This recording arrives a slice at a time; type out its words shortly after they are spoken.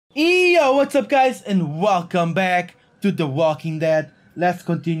Yo, what's up guys, and welcome back to The Walking Dead. Let's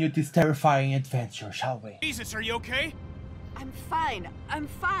continue this terrifying adventure, shall we? Jesus, are you okay? I'm fine. I'm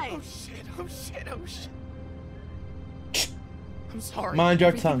fine. Oh shit, oh shit, oh shit. I'm sorry. Mind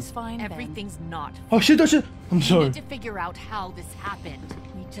your tongue. Everything's fine, Ben. Everything's not. Oh shit, oh shit. I'm sorry. We need to figure out how this happened.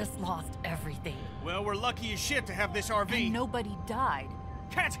 We just lost everything. Well, we're lucky as shit to have this RV. And nobody died.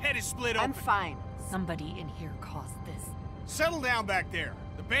 Cat's head is split open. I'm fine. Somebody in here caused this. Settle down back there.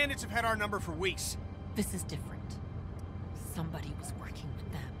 The bandits have had our number for weeks. This is different. Somebody was working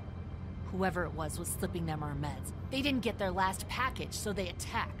with them. Whoever it was slipping them our meds. They didn't get their last package, so they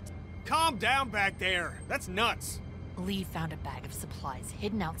attacked. Calm down back there. That's nuts. Lee found a bag of supplies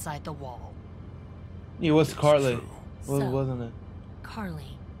hidden outside the wall. It was Carly, So, wasn't it?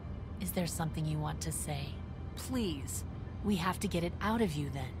 Carly, is there something you want to say? Please. We have to get it out of you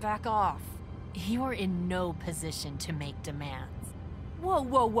then. Back off. You're in no position to make demands. Whoa,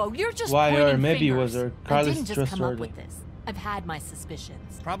 whoa, whoa, you're just Why pointing or maybe it fingers. was her. I Carly's didn't just come up trustworthy. with this. I've had my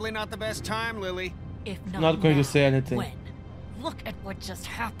suspicions. Probably not the best time, Lily. If Not going to now, say anything. When? Look at what just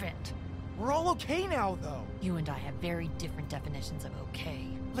happened. We're all okay now, though. You and I have very different definitions of okay.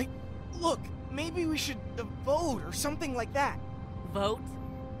 Like, look, maybe we should vote or something like that. Vote?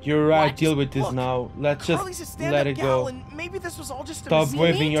 You're right, What? deal with this Look, now. Let's Carly's a just stand-up let it gal, go. and maybe this was all just a Stop mistake.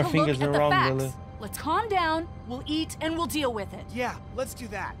 waving need your to fingers look at the around, facts. Lily. Let's calm down, we'll eat, and we'll deal with it. Yeah, let's do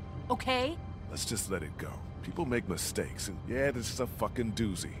that. Okay? Let's just let it go. People make mistakes, and yeah, this is a fucking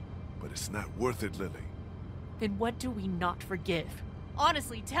doozy. But it's not worth it, Lily. Then what do we not forgive?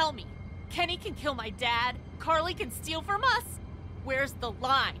 Honestly, tell me. Kenny can kill my dad. Carly can steal from us. Where's the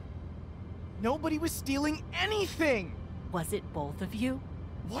line? Nobody was stealing anything. Was it both of you?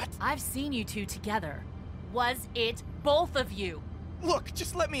 What? I've seen you two together. Was it both of you? Look,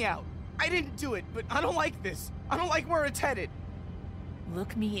 just let me out. I didn't do it, but I don't like this. I don't like where it's headed.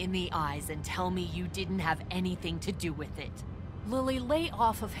 Look me in the eyes and tell me you didn't have anything to do with it. Lily, lay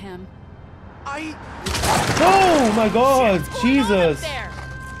off of him. Oh my god, What's going on up Jesus. there?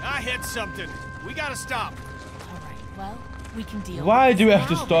 I hit something. We gotta stop. All right, well, we can deal Why with do you this have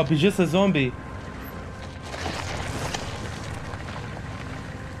to now. stop? He's just a zombie.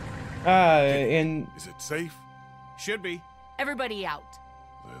 And Is it safe? Should be. Everybody out.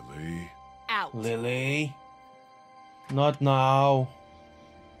 Lily? Out. Lily? Not now.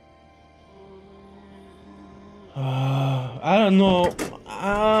 I don't know.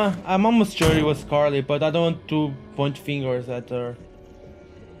 I'm almost sure it was Carly, but I don't want to point fingers at her.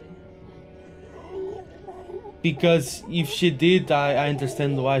 Because if she did, I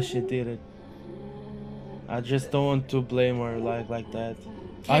understand why she did it. I just don't want to blame her like that.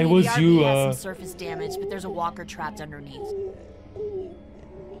 Kenny, I was the RV you, has some surface damage, but there's a walker trapped underneath.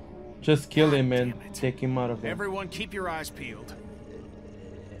 just kill him and damn it. take him out of there. Everyone keep your eyes peeled.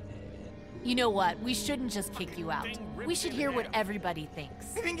 You know what? We shouldn't just kick you out. We should hear what everybody thinks.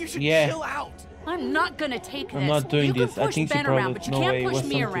 I think you should Yeah. chill out. I'm not gonna take this. I'm not doing you this. Can I push think she Ben probably- around, but you no way, can't it push was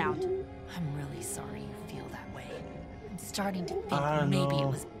me something. around. I'm really sorry you feel that way. I'm starting to think I don't maybe know.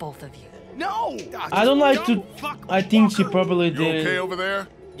 it was both of you. No! I don't like to. Fuck I think she Walker. probably You did. okay over there?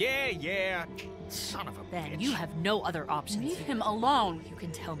 Yeah. Son of a Ben, bitch. you have no other options. Leave him alone. You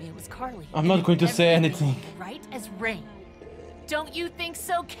can tell me it was Carly. I'm not going to say anything. Right as rain. Don't you think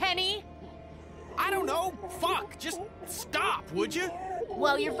so, Kenny? I don't know. Fuck. Just stop, would you?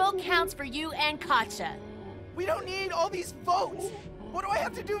 Well, your vote counts for you and Katja. We don't need all these votes. What do I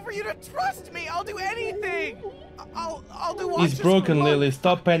have to do for you to trust me? I'll do anything. I'll do watches He's for broken, lunch. Lily.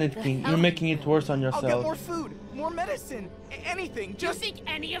 Stop panicking. You're making it worse on I'll get more yourself. food, more medicine, anything. You Just think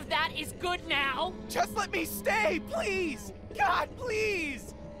any of that is good now? let me stay, please. God,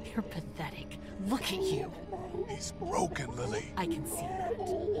 please. You're pathetic. Look at you. He's broken, Lily. I can see that.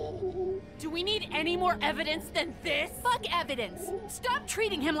 Do we need any more evidence than this? Fuck evidence! Stop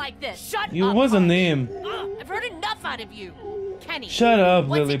treating him like this! Shut You up! wasn't him. I've heard enough out of you! Kenny! Shut up,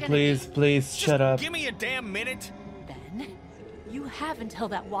 what's Lily, it gonna please, be? please, shut up. Give me a damn minute. Ben, you have until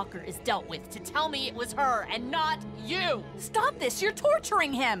that walker is dealt with to tell me it was her and not you! Stop this! You're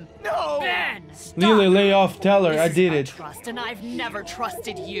torturing him! No. Ben! Stop! Lily, lay off. Tell her This I is did about it. Trust, and I've never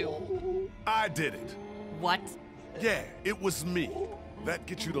trusted you. I did it. What? Yeah, it was me. That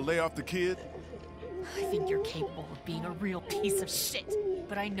get you to lay off the kid? I think you're capable of being a real piece of shit,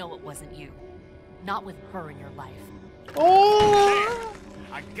 but I know it wasn't you. Not with her in your life. Oh!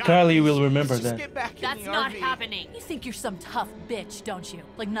 I got Carly this. will remember Let's just that. get back in That's the not RV. happening. You think you're some tough bitch, don't you?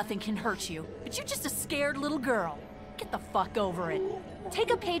 Like nothing can hurt you. But you're just a scared little girl. Get the fuck over it.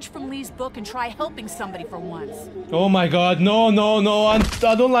 Take a page from Lee's book and try helping somebody for once. Oh my god, no. I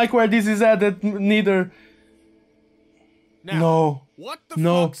don't like where this is at, neither. Now, No. What the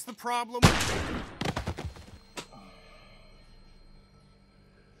No. fuck's the problem?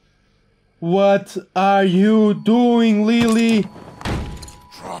 What are you doing, Lily?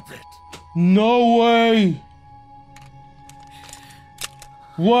 Drop it. No way!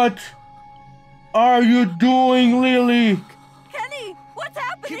 What are you doing, Lily? Kenny, what's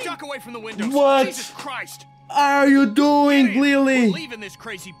happening? Keep duck away from the windows. What? Jesus Christ. Are you doing, Get in. We're Lily? leaving this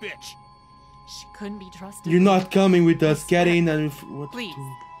crazy bitch. She couldn't be trusted. You're not coming with us. Get in and what? Please.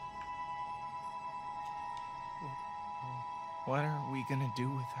 What are we gonna do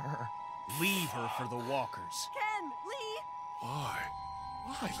with her? Leave her for the walkers. Ken, Lee. Why?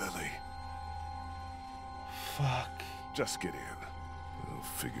 Why, Lily? Fuck. Just get in. We'll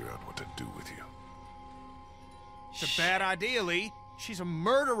figure out what to do with you. It's a bad idea, Lee. She's a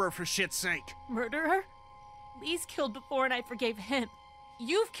murderer, for shit's sake. Murderer? Lee's killed before and I forgave him.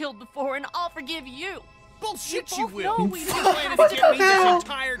 You've killed before and I'll forgive you. Bullshit, We you both will. know we You've did been that. planning What to the get me this hell?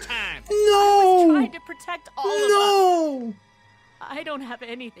 entire time. No! Trying to protect all of us. No! I don't have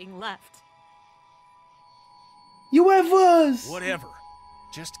anything left. You have us! Whatever.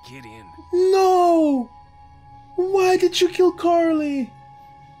 Just get in. No! Why did you kill Carly?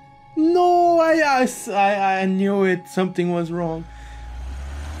 No, I knew it. Something was wrong.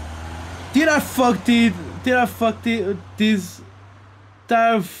 Did I fuck this? Did I fuck this? Did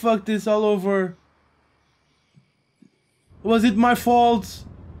I fuck this all over? Was it my fault?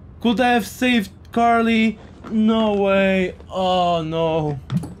 Could I have saved Carly? No way. Oh no.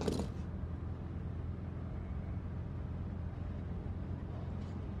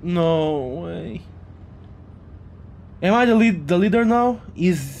 No way. Am I the leader now?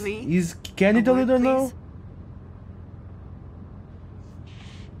 Is Kenny the leader now?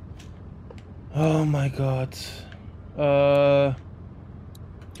 Oh my god. Can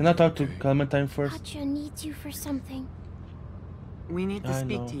I talk to Clementine first? Katja needs you for something. We need to I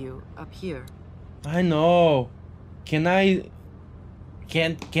speak know. to you up here. I know. Can I?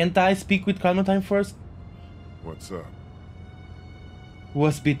 Can't I speak with Clementine first? What's up?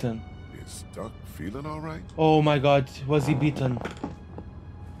 Was beaten. Is Duck feeling all right? Oh my god, was he beaten?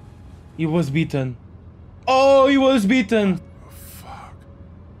 He was beaten. Oh, he was beaten. Oh, fuck.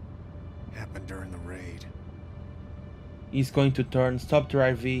 Happened during the raid. He's going to turn. Stop the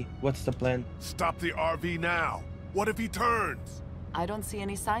RV. What's the plan? Stop the RV now. What if he turns? I don't see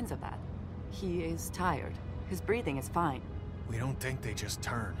any signs of that. He is tired. His breathing is fine. We don't think they just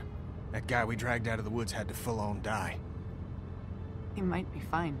turn. That guy we dragged out of the woods had to full-on die. He might be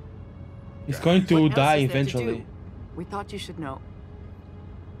fine. He's going to What else die is there to eventually. do? We thought you should know.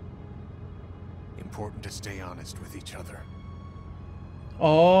 Important to stay honest with each other.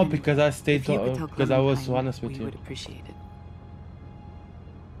 Oh, And because I stayed. If you could tell Because I was Clementine, honest with we you. would appreciate it.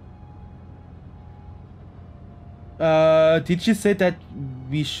 Did she say that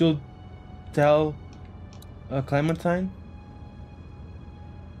we should tell Clementine?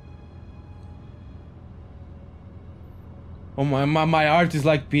 Oh my heart is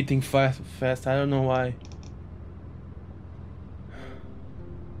like beating fast. I don't know why.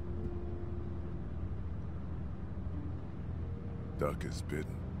 Duck is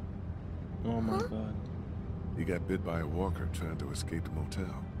bitten. Oh my god. He got bit by a walker trying to escape the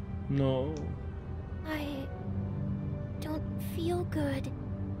motel. No. I don't feel good.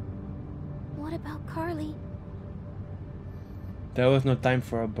 What about Carly? There was no time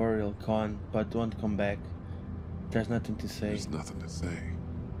for a burial, Con, but don't come back. There's nothing to say. There's nothing to say.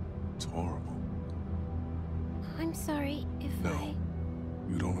 It's horrible. I'm sorry if No.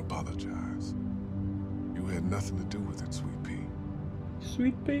 You don't apologize. You had nothing to do with it, Sweet Pea.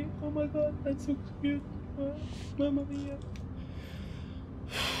 Sweet Pea? Oh my god, that's so cute. Mamma mia.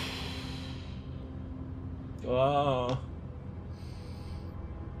 Oh.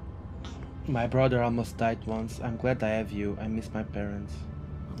 My brother almost died once. I'm glad I have you. I miss my parents.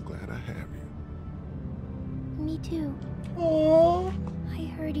 I'm glad I have you. Me too. Oh. I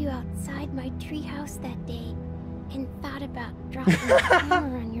heard you outside my treehouse that day and thought about dropping a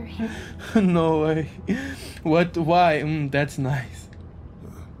hammer on your head. No way. What? Why? That's nice.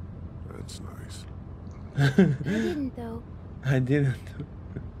 That's nice. I didn't though. I didn't.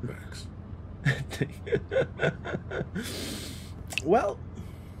 Thanks. Well,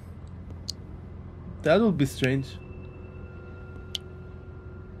 that would be strange.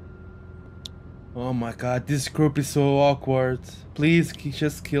 Oh my god, this group is so awkward. Please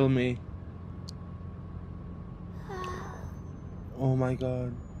just kill me. Oh my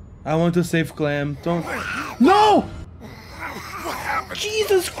god. I want to save Clem. Don't. No! What happened?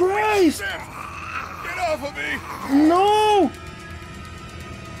 Jesus Christ! Get off of me! No!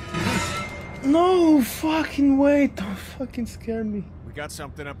 No fucking way! Don't fucking scare me. We got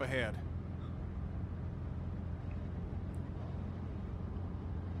something up ahead.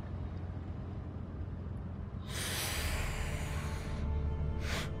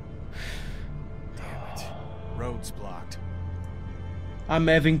 Damn it. Road's blocked. I'm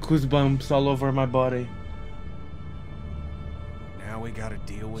having goosebumps all over my body. Now we gotta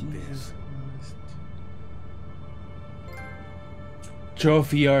deal with this.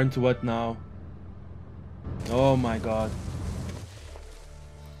 Trophy earned, what now? Oh my god.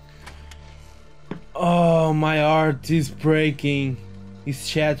 Oh, my heart is breaking. It's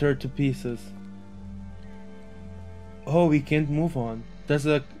shattered to pieces. Oh, we can't move on. There's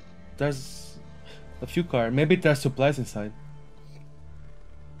a few cars. Maybe there's supplies inside.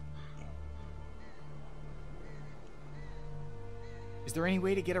 Is there any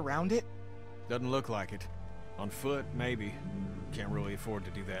way to get around it? Doesn't look like it. On foot, maybe. Can't really afford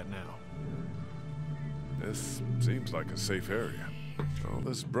to do that now. This seems like a safe area. All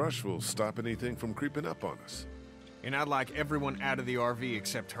this brush will stop anything from creeping up on us. And I'd like everyone out of the RV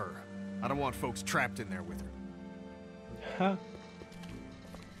except her. I don't want folks trapped in there with her. Huh?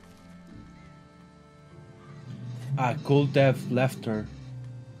 I could have left her.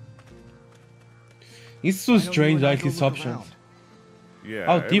 It's so strange, like his options. Yeah.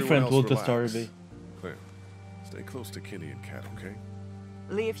 How everyone different else will the relax. story be? Clem, stay close to Kenny and Kat, okay?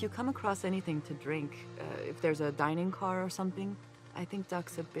 Lee, if you come across anything to drink, if there's a dining car or something, I think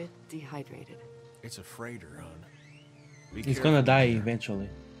Duck's a bit dehydrated. It's a freighter, hon. Be He's careful gonna die there. eventually.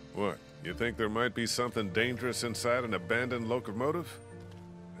 What? You think there might be something dangerous inside an abandoned locomotive?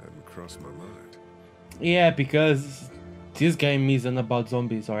 Hadn't crossed my mind. Yeah, because this game isn't about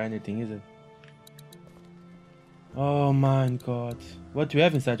zombies or anything, is it? Oh my god. What do you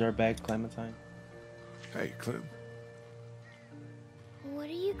have inside your bag, Clementine? Hey, Clem. What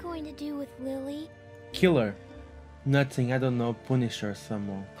are you going to do with Lily? Kill her. Nothing, I don't know, punish her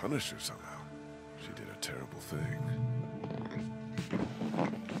somehow. Punish her somehow. She did a terrible thing.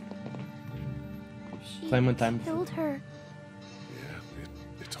 She Clementine. killed her. Yeah,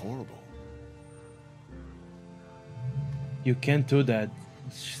 it's horrible. You can't do that.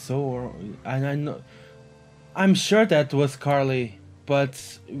 It's so... And I know... I'm sure that was Carly,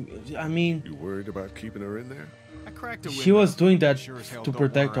 but... I mean... You worried about keeping her in there? I cracked a She window. was doing that Sure as hell to don't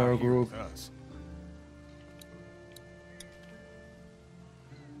want protect her our out here group. with us.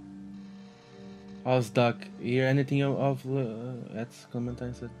 How's Duck? Hear anything of that's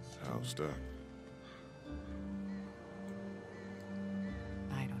Clementine said? How's Doc?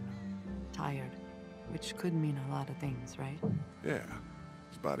 I don't know. Tired. Which could mean a lot of things, right? Yeah.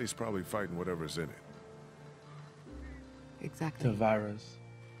 His body's probably fighting whatever's in it. Exactly. The virus.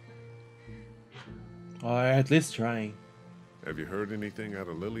 Or at least trying. Have you heard anything out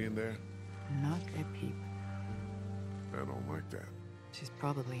of Lily in there? Not a peep. I don't like that. She's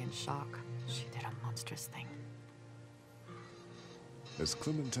probably in shock. She did a monstrous thing. Has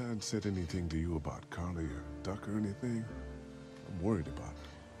Clementine said anything to you about Carly or Duck or anything? I'm worried about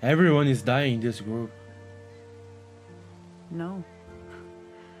it. Everyone is dying in this group. No.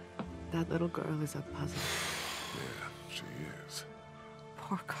 That little girl is a puzzle. Yeah, she is.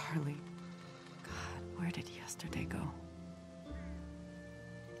 Poor Carly. God, where did yesterday go?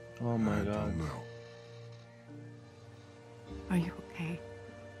 Oh my I god. don't know. Are you okay?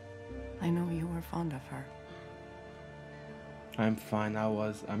 I know you were fond of her. I'm fine,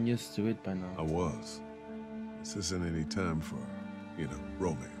 I'm used to it by now. I was. This isn't any time for, you know,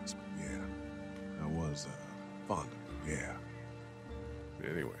 romance, but yeah. I was, fond of her, yeah.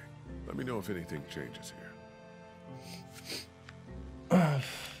 Anyway, let me know if anything changes here.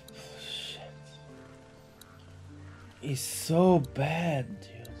 Shit. It's so bad,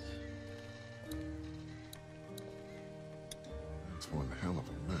 dude. It's one hell of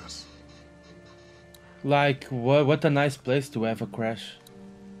a mess. Like, what a nice place to have a crash.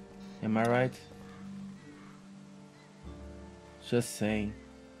 Am I right? Just saying.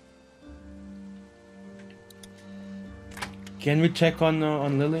 Can we check on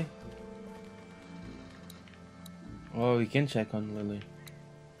Lily? Oh, we can check on Lily.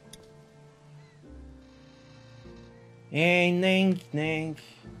 Hey, Nink.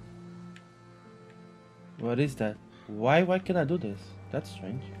 What is that? Why can I do this? That's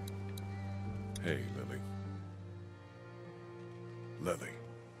strange. Hey, Lily. Lily.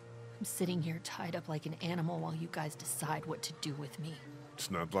 I'm sitting here tied up like an animal while you guys decide what to do with me. It's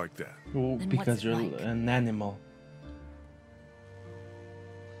not like that. Oh, Then because what's it you're like? an animal.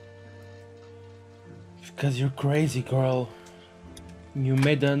 Because you're crazy, girl. You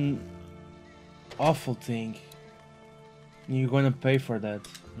made an awful thing. You're gonna pay for that,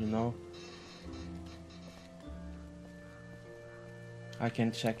 you know? I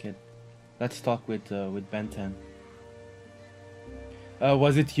can check it. Let's talk with BITTEN.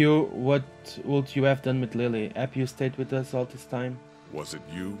 Was it you? What would you have done with Lily? Have you stayed with us all this time? Was it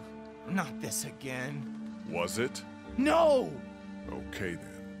you? Not this again. Was it? No! Okay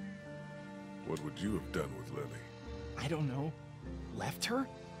then. What would you have done with Lily? I don't know. Left her?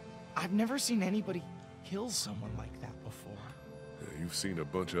 I've never seen anybody kill someone like that before. Yeah, you've seen a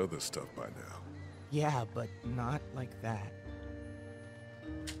bunch of other stuff by now. Yeah, but not like that.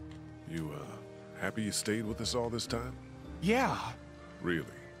 You, happy you stayed with us all this time? Yeah. Really?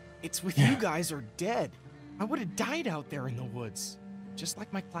 It's with you guys or dead. I would have died out there in the woods. Just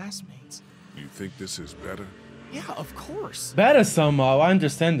like my classmates. You think this is better? Yeah, of course. Better somehow, I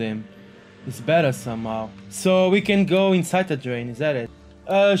understand him. It's better somehow. So we can go inside the drain, is that it?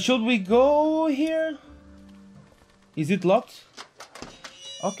 Should we go here? Is it locked?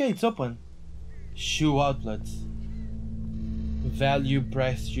 Okay, it's open. Shoe outlets. Value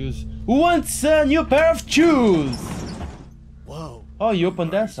price shoes. Who wants a new pair of shoes? Whoa. Oh, you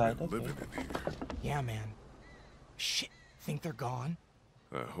opened that Somebody's side. been Okay. living in here. Yeah, man. Shit. Think they're gone?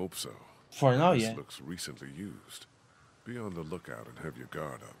 I hope so. For now, This yeah. looks recently used. Be on the lookout and have your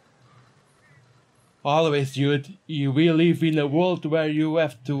guard up. Always, dude. You will live in a world where you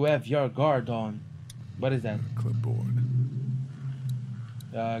have to have your guard on. What is that? Clipboard.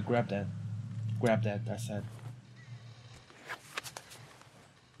 Grab that. Grab that, I said.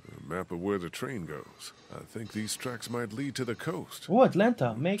 A map of where the train goes. I think these tracks might lead to the coast. Oh,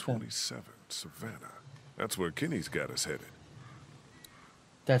 Atlanta, Macon. 27, Savannah. That's where Kenny's got us headed.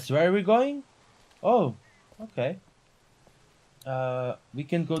 That's where we're going? Oh, okay. We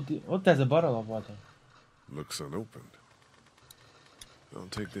can go. Oh, there's a bottle of water. Looks unopened. I'll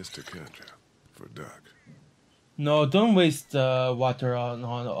take this to Katja for Doc. No, don't waste water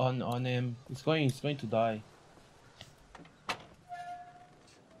on him. He's going to die.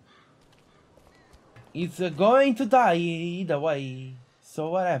 He's going to die either way. So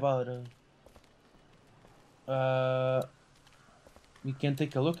whatever. We can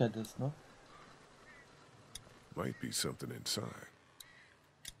take a look at this, no? Might be something inside.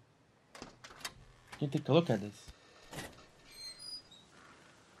 We can take a look at this.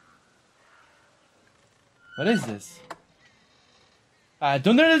 What is this? I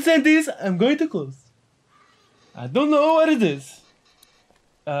don't understand this. I'm going to close. I don't know what it is.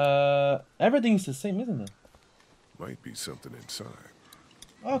 Everything's the same, isn't it? Might be something inside.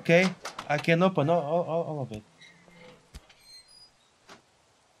 Okay, I can open all of it.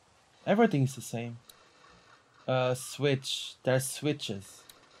 Everything's the same. Switch. There's switches.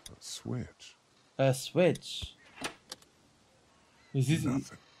 A switch. A switch. Is this?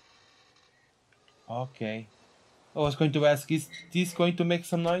 Nothing. Okay. I was going to ask, is this going to make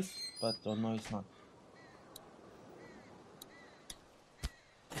some noise? But oh no, it's not.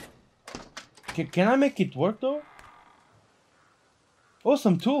 Can I make it work though? Oh,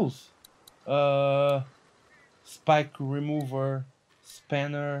 some tools. Spike remover,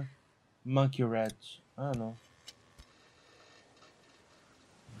 spanner, monkey wrench. I don't know.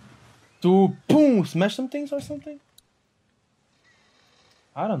 To boom, smash some things or something?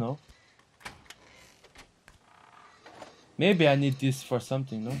 I don't know. Maybe I need this for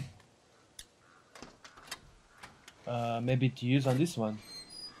something, no? Maybe to use on this one.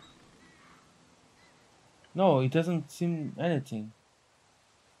 No, it doesn't seem anything.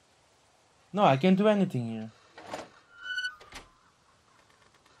 No, I can't do anything here.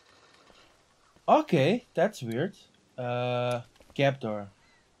 Okay, that's weird. Cab door.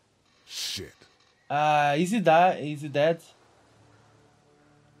 Shit. Is it that? Is it dead?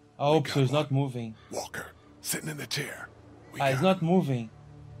 I hope got so. It's one. not moving. Walker, sitting in the chair. It's not moving.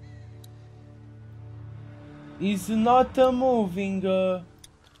 It's not moving.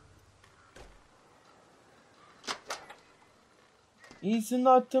 It's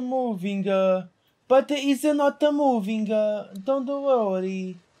not moving. But it's not moving. Don't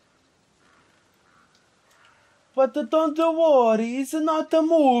worry. But don't worry. It's not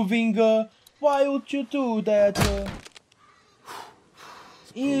moving. Why would you do that?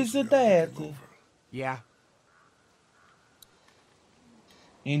 Is Suppose we ought to that look him over. Yeah.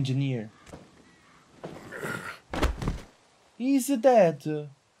 engineer? Is that?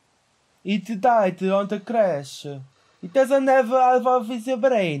 It died on the crash. It doesn't have half of his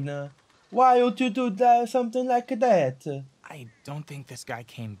brain. Why would you do that, something like that? I don't think this guy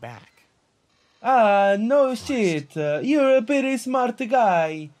came back. Ah, no shit. You're a very smart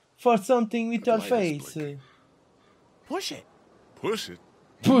guy for something with your light is face. blinking. Push it. Push it?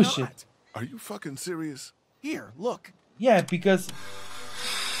 Push Not. it. Are you fucking serious? Here, look. Yeah, because...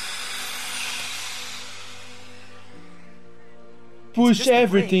 push just the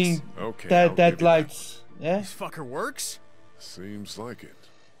everything brakes. Okay, I'll give that you that. lights. Yeah. This fucker works? Seems like it.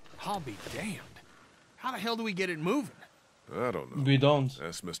 I'll be damned. How the hell do we get it moving? I don't know. We don't.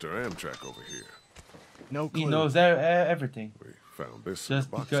 That's Mr. Amtrak over here. No clue. He knows everything. We found this in Just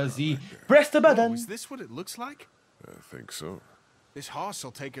a box because he back there. pressed the Whoa, button. is this what it looks like? I think so. This hoss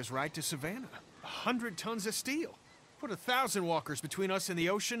will take us right to Savannah. 100 tons of steel. Put 1,000 walkers between us and the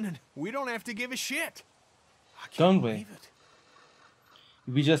ocean, and we don't have to give a shit. I can't Don't we? believe it.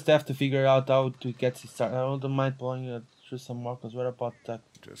 We just have to figure out how to get it started. I don't mind pulling through some markers. What about that?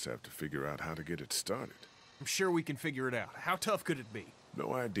 Just have to figure out how to get it started. I'm sure we can figure it out. How tough could it be?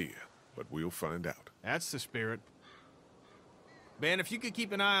 No idea, but we'll find out. That's the spirit. Ben, if you could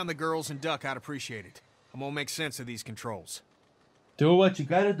keep an eye on the girls and Duck, I'd appreciate it. I'm gonna make sense of these controls. Do what you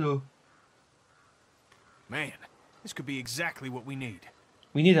gotta do. Man, this could be exactly what we need.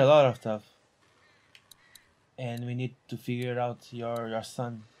 We need a lot of stuff. And we need to figure out your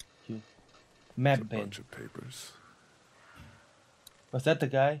son. You. Map A Ben. bunch of papers. Was that the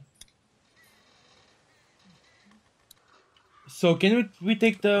guy? So can we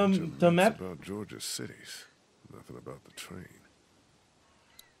take Bunch the of notes map? about Georgia's cities. Nothing about the train.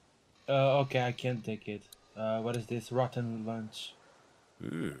 Okay, I can't take it. What is this? Rotten lunch.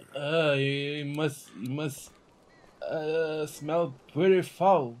 Ew. You must smell pretty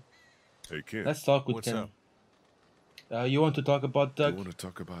foul. Hey, kid. Let's talk with What's Ken. up? You want to talk about You Doug? want to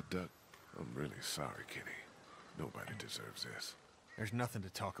talk about Duck? I'm really sorry, Kenny. Nobody deserves this. There's nothing to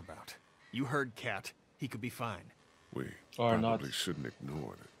talk about. You heard Cat. He could be fine. We Or probably not. shouldn't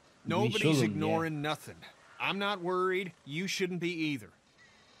ignore it. Nobody's shouldn't, ignoring nothing. I'm not worried. You shouldn't be either.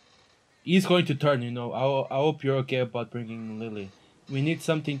 He's going to turn, you know. I hope you're okay about bringing Lily. We need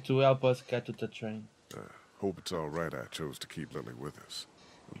something to help us get to the train. Hope it's all right I chose to keep Lily with us.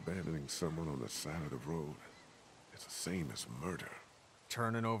 Abandoning someone on the side of the road, it's the same as murder.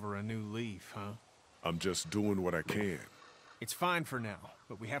 Turning over a new leaf, huh? I'm just doing what I can. It's fine for now,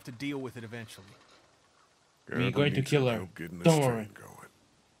 but we have to deal with it eventually. God, We're we going to need kill some her. help getting this Don't train worry. going.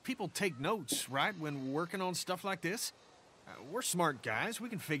 People take notes, right, when working on stuff like this? We're smart guys. We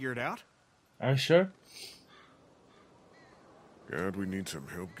can figure it out. Are you sure? God, we need some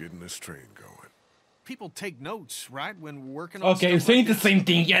help getting this train going. People take notes, right, when working on Okay, you're stuff saying like the this? same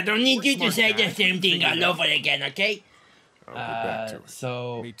thing. Yeah, don't need We're you to smart say the guys. same We thing figure all it out. over again, okay? I'll get back to it.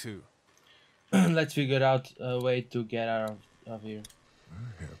 So Me too. let's figure out a way to get out of here.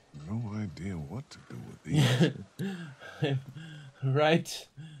 I have no idea what to do with these. Right?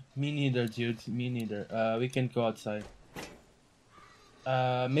 Me neither, dude. Me neither. We can go outside.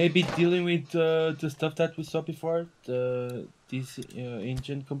 Maybe dealing with the stuff that we saw before, this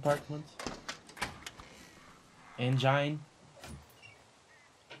engine compartment. Engine.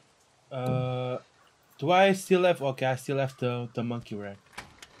 Do I still have? Okay, I still have the monkey wrench.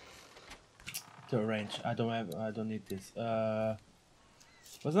 The wrench. I don't need this.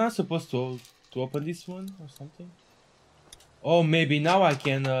 Wasn't I supposed to open this one or something? Oh, maybe now I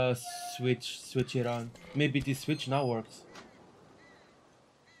can switch it on. Maybe this switch now works.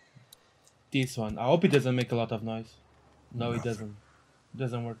 This one. I hope it doesn't make a lot of noise. No, it doesn't. It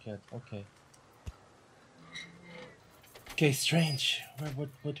doesn't work yet. Okay. Okay, strange. What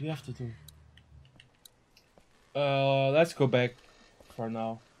do we have to do? Let's go back for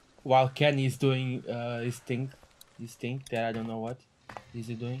now. While Kenny is doing his thing that I don't know what is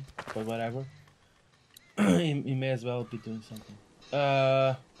he doing, but whatever. he may as well be doing something.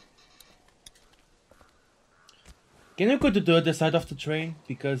 Can you go to the other side of the train?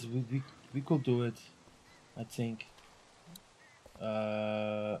 Because we could do it, I think.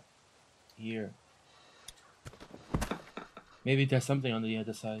 Here. Maybe there's something on the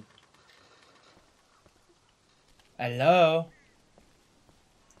other side. Hello?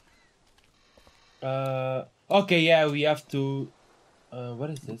 Okay, yeah, we have to... what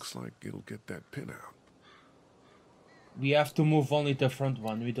is this? Looks like it'll get that pin out. We have to move only the front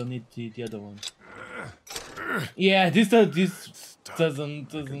one. We don't need the other one. Yeah, this doesn't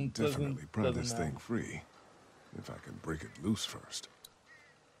Definitely pry this matter. thing free. If I can break it loose first.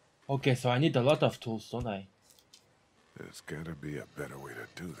 Okay, so I need a lot of tools, don't I? There's gotta be a better way to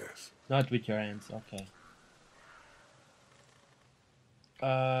do this. Not with your hands, okay.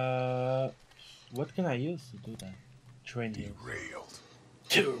 What can I use to do that? Train here. Derailed.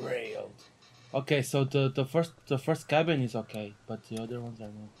 Derailed. Okay, so the first cabin is okay, but the other ones are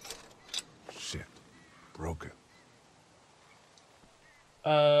not. Shit. Broken.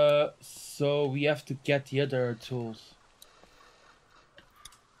 So we have to get the other tools.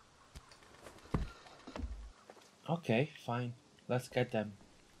 Okay, fine. Let's get them.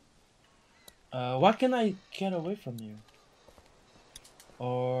 Why can I get away from here?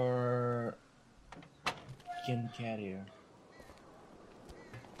 or can carrier.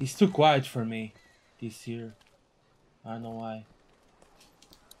 It's too quiet for me this year. I don't know why.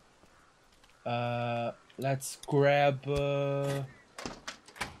 Let's grab.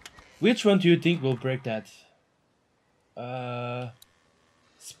 Which one do you think will break that?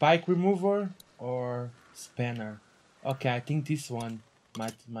 Spike remover or spanner? Okay, I think this one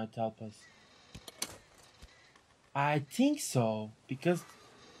might help us. I think so because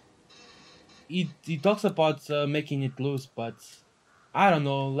it talks about making it loose, but I don't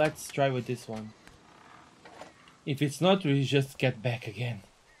know. Let's try with this one. If it's not, we just get back again.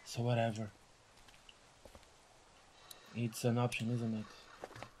 So whatever. It's an option, isn't it?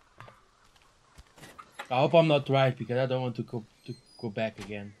 I hope I'm not right because I don't want to go back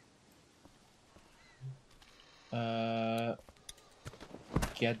again.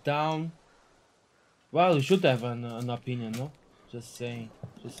 Get down. Well, you should have an opinion, no? Just saying.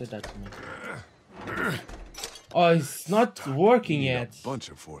 Just say that to me. Oh, it's not working yet. A bunch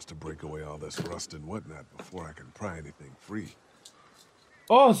of force to break away all this rust and whatnot before I can pry anything free.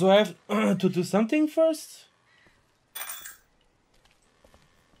 Oh, so I have to do something first?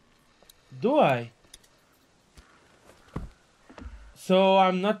 Do I? So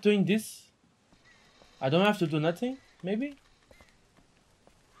I'm not doing this? I don't have to do nothing? Maybe?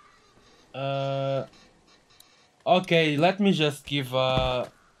 Okay, let me just give the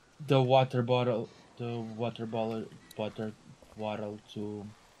water bottle to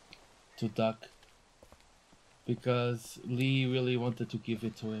Duck, because Lee really wanted to give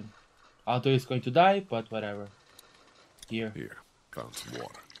it to him. Although he's going to die, but whatever. Here, found some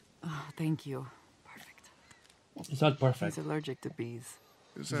water. Oh, thank you. Perfect. It's not perfect. He's allergic to bees.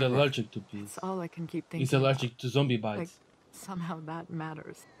 He's allergic to bees. That's all I can keep thinking. He's allergic to zombie bites. Like, somehow that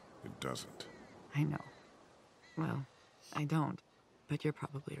matters. It doesn't. I know. Well, I don't. But you're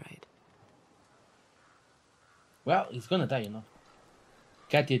probably right. Well, he's gonna die, you know.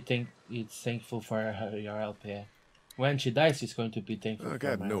 Kathy is thankful for your help here. When she dies, she's going to be thankful. I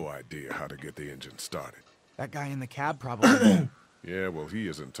got no idea how to get the engine started. That guy in the cab probably. Yeah, well, he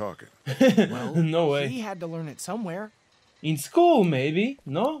isn't talking. Well, no way. He had to learn it somewhere. In school, maybe?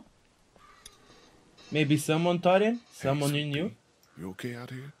 No? Maybe someone taught him? Someone you knew? You okay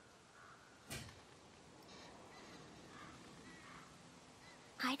out here?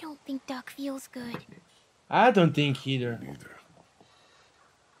 I don't think Duck feels good. I don't think either. Neither.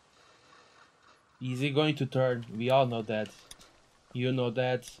 Is he going to turn? We all know that. You know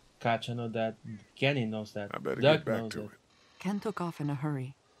that. Katja know that. Kenny knows that. I better Duck get back knows to that. it. Ken took off in a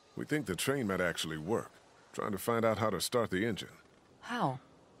hurry. We think the train might actually work. Trying to find out how to start the engine. How?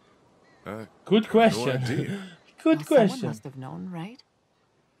 Good question. No idea. Good Well, question. someone must have known, right?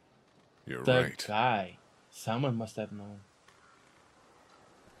 You're The right. guy. Someone must have known.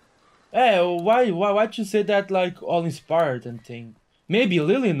 Hey, why'd you say that like all inspired and thing? Maybe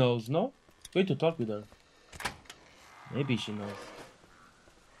Lily knows, no? Going to talk with her. Maybe she knows.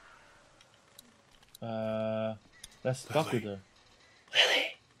 Let's talk with her.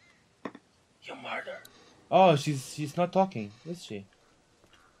 Lily! You murder. Oh, she's not talking, is she?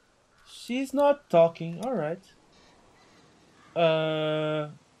 She's not talking, alright.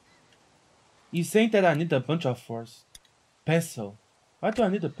 He's saying that I need a bunch of force. Pencil. Why do I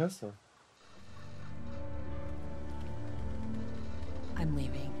need a pencil? I'm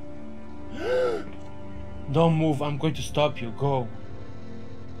leaving. Don't move, I'm going to stop you. Go.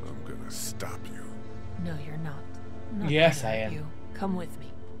 I'm gonna stop you. No, you're not. I'm not Yes, gonna I hurt am. You. Come with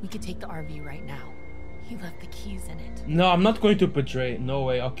me. We could take the RV right now. He left the keys in it. No, I'm not going to betray. No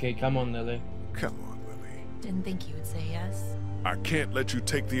way. Okay, come on, Lily. Come on, Lily. Didn't think you would say yes. I can't let you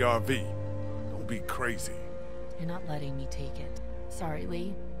take the RV. Don't be crazy. You're not letting me take it. Sorry,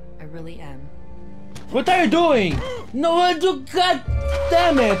 Lee. I really am. What are you doing? No, God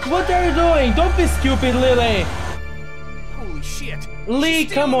damn it. What are you doing? Don't be stupid, Lily. Holy shit! Lee,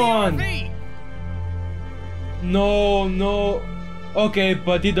 She's come stealing the on. RV. No. Okay,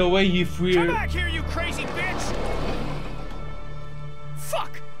 but either way, he Come freed back here, you crazy bitch!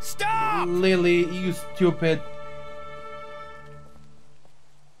 Fuck! Stop! Lily, you stupid.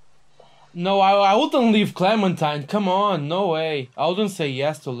 No, I wouldn't leave Clementine. Come on, no way. I wouldn't say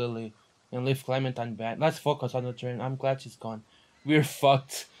yes to Lily and leave Clementine back. Let's focus on the train. I'm glad she's gone. We're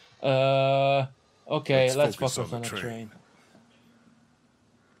fucked. Okay, let's focus on the train.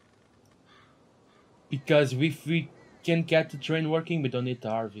 Because if we can get the train working, we don't need the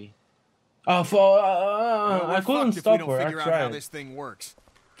RV. Oh, Well, we're I couldn't fucked if stop we don't her. I figure out how tried. this thing works.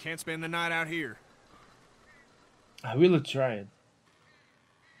 Can't spend the night out here. I really tried.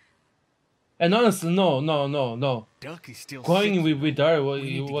 And honestly, no. Duck is still Going sick. with her We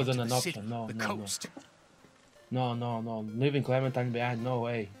need to get wasn't to an the option. city, No, the no, no. coast. No. Leaving Clementine behind, no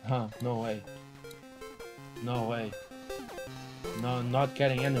way. Huh, no way. No way. No, not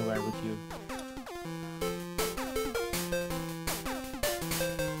getting anywhere with you.